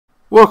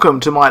Welcome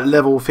to my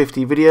level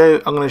 50 video.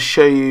 I'm going to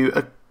show you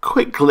a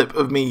quick clip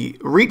of me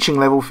reaching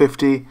level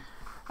 50,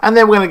 and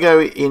then we're going to go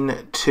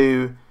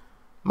into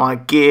my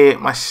gear,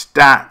 my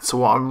stats,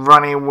 what I'm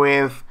running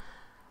with,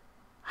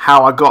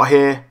 how I got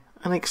here,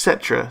 and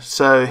etc.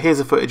 So here's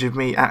a footage of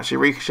me actually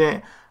reaching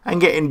it and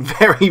getting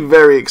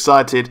very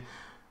excited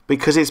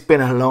because it's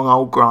been a long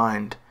old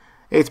grind.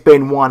 It's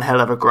been one hell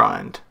of a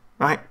grind.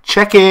 Right,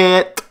 check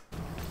it!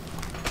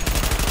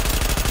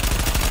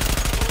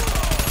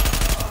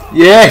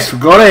 Yes, we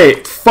got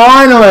it!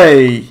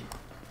 Finally!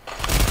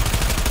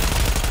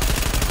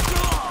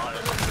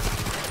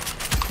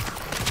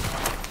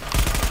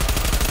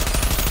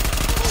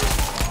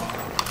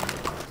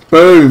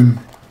 Boom!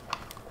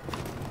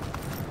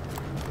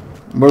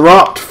 We're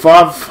up to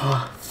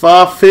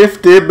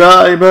 550,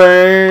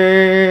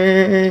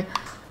 baby!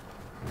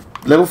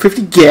 Level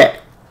 50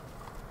 get!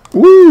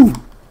 Woo!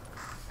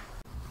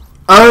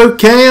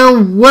 Okay,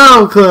 and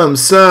welcome!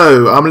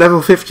 So, I'm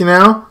level 50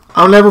 now.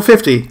 I'm level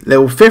 50.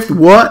 Level 50,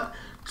 what?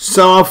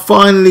 So I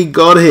finally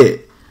got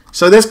hit.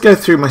 So let's go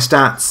through my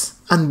stats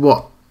and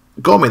what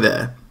got me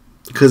there.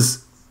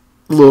 Because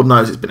Lord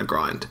knows it's been a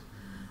grind.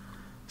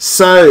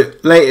 So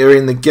later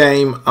in the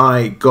game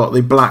I got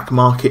the Black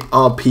Market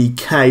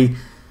RPK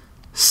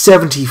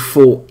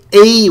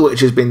 74E,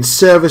 which has been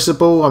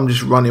serviceable. I'm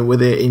just running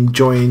with it,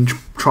 enjoying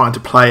trying to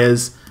play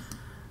as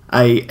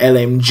a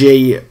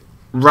LMG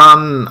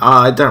run.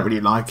 I don't really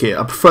like it.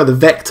 I prefer the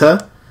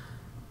Vector.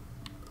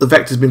 The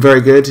Vector's been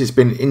very good. It's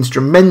been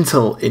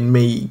instrumental in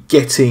me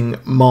getting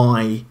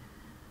my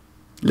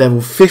level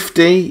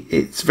 50.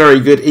 It's very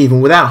good even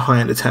without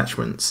high-end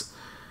attachments.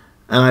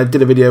 And I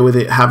did a video with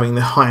it having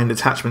the high-end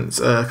attachments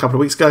a couple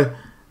of weeks ago,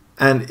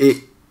 and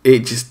it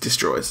just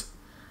destroys.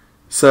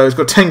 So it's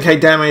got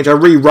 10k damage. I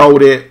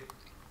re-rolled it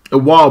a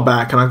while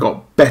back and I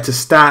got better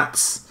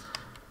stats.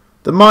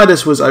 The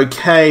Midas was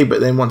okay, but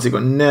then once it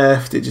got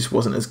nerfed, it just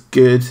wasn't as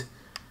good.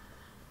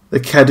 The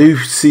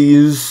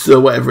Caduceus,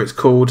 or whatever it's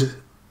called,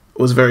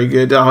 was very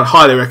good. I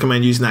highly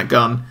recommend using that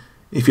gun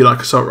if you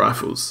like assault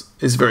rifles.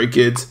 It's very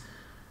good.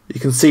 You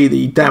can see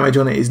the damage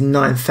on it is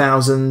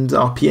 9,000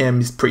 RPM.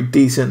 Is pretty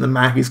decent. The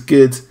mag is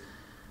good.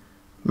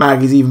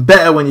 Mag is even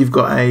better when you've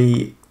got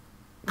a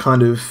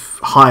kind of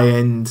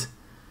high-end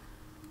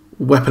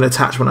weapon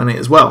attachment on it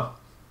as well.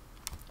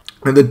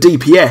 And the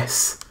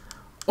DPS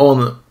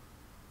on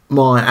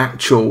my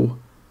actual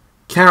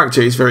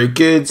character is very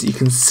good. You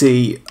can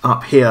see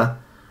up here,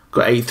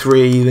 got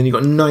 83, then you've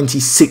got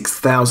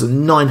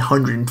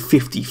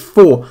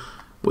 96,954,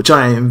 which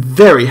I am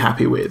very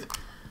happy with.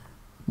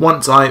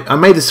 Once I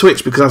made a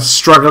switch because I was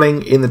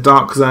struggling in the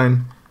dark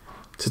zone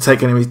to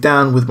take enemies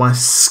down with my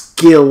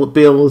skill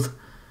build,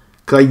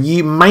 because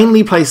I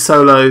mainly play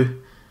solo,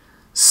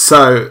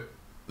 so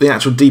the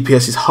actual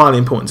DPS is highly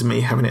important to me,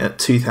 having it at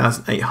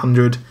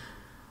 2,800.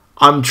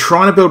 I'm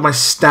trying to build my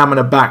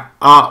stamina back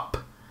up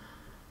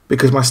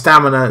because my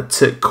stamina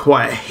took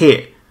quite a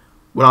hit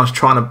when I was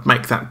trying to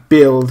make that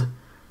build.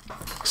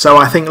 So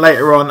I think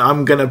later on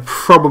I'm going to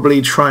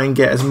probably try and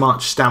get as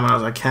much stamina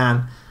as I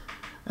can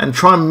and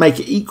try and make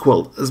it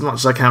equal as much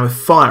as I can with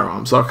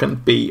firearms so I can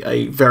be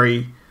a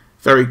very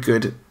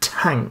good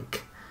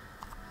tank.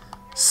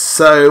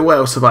 So what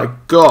else have I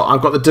got?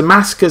 I've got the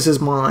Damascus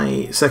as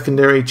my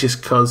secondary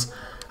just because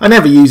I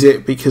never use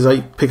it because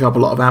I pick up a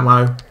lot of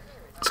ammo.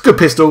 It's a good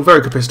pistol,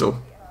 very good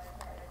pistol,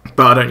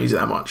 but I don't use it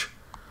that much.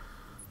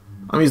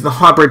 I'm using the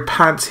hybrid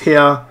pads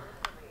here.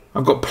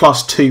 I've got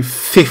plus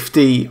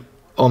 250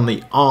 on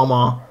the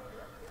armor,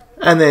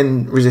 and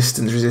then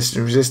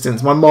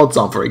resistance. My mods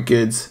aren't very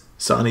good,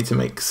 so I need to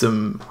make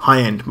some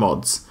high-end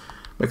mods,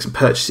 make some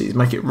purchases,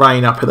 make it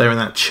rain up there in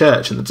that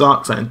church in the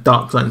Dark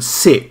Zone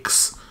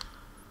 6.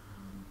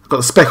 I've got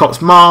the Spec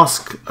Ops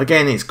mask.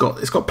 Again, it's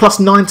got plus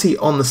 90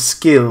 on the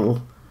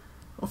skill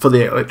for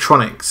the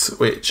electronics,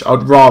 which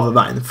I'd rather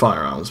that in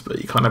firearms,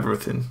 but you can't have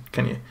everything,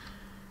 can you?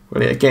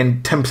 Really,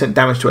 again, 10%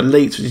 damage to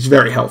elites, which is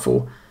very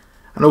helpful.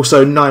 And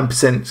also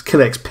 9%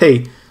 kill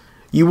XP.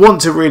 You want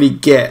to really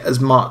get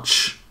as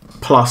much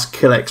plus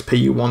kill XP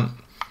you want,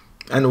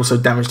 and also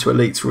damage to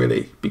elites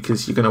really,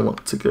 because you're going to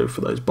want to go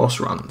for those boss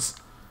runs.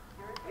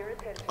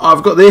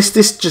 I've got this.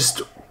 This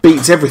just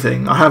beats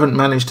everything. I haven't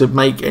managed to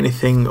make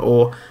anything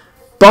or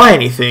buy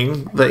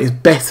anything that is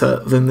better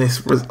than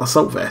this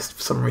assault vest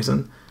for some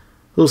reason.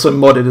 It's also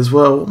modded as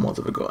well. What mods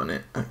have I got on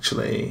it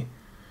actually?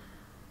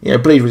 Yeah,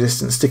 bleed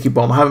resistant, sticky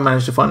bomb. I haven't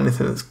managed to find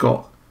anything that's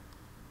got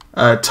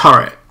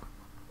turret,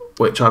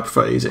 which I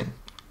prefer using.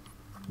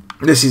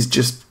 This is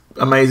just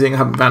amazing. I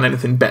haven't found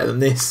anything better than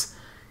this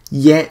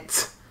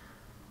yet.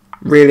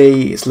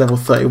 Really, it's level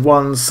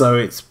 31, so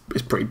it's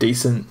pretty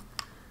decent.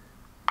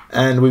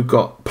 And we've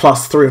got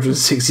plus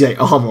 368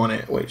 armor on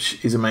it, which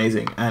is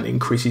amazing, and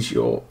increases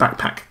your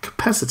backpack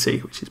capacity,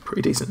 which is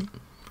pretty decent.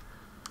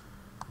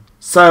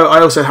 So I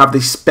also have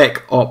the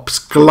Spec Ops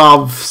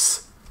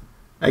gloves.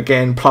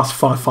 Again, plus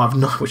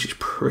 559, which is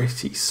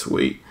pretty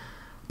sweet.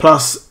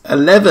 Plus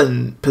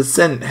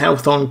 11%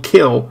 health on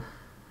kill,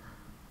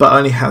 but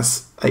only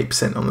has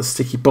 8% on the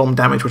sticky bomb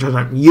damage, which I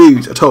don't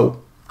use at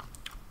all.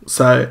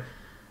 So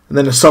And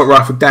then assault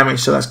rifle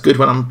damage, so that's good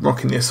when I'm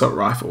rocking the assault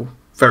rifle.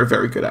 Very,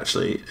 very good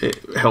actually.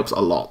 It helps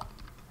a lot.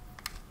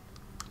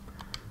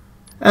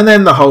 And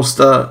then the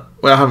holster,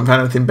 well, I haven't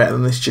found anything better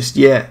than this just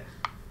yet.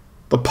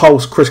 The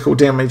pulse critical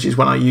damage is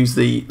when I use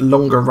the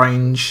longer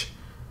range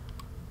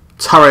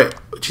turret,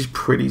 which is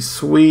pretty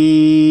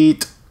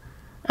sweet.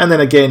 And then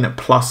again,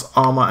 plus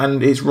armor,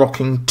 and it's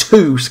rocking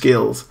 2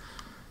 skills.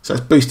 So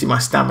it's boosting my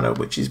stamina,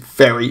 which is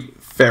very,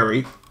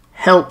 very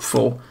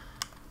helpful.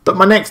 But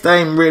my next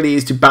aim really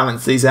is to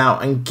balance these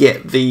out and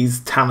get these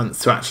talents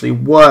to actually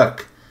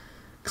work.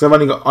 Because I've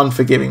only got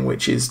Unforgiving,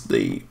 which is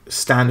the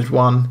standard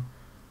one.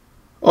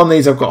 On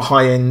these I've got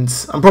high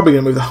ends. I'm probably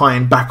going to move the high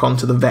end back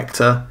onto the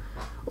Vector.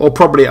 Or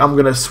probably I'm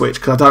going to switch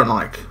because I don't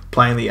like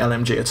playing the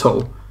LMG at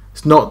all.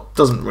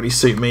 Doesn't really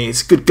suit me.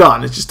 It's a good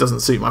gun, it just doesn't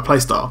suit my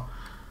playstyle.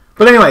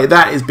 But anyway,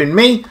 that has been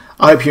me.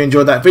 I hope you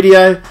enjoyed that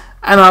video.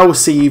 And I will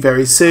see you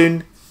very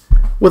soon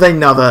with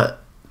another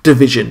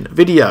Division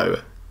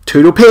video.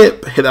 Toodle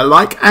pip, hit that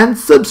like and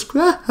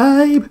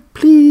subscribe,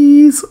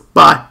 please.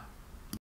 Bye.